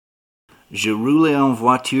Je roulais en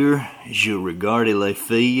voiture, je regardais les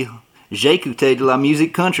filles, j'écoutais de la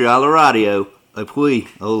musique country à la radio. Et puis,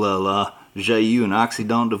 oh là là, j'ai eu un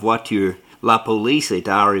accident de voiture. La police est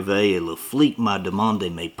arrivée et le flic m'a demandé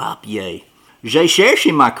mes papiers. J'ai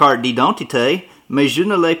cherché ma carte d'identité, mais je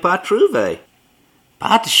ne l'ai pas trouvée.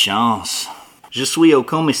 Pas de chance. Je suis au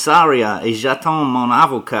commissariat et j'attends mon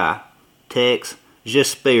avocat. Tex,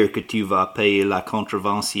 j'espère que tu vas payer la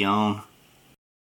contravention.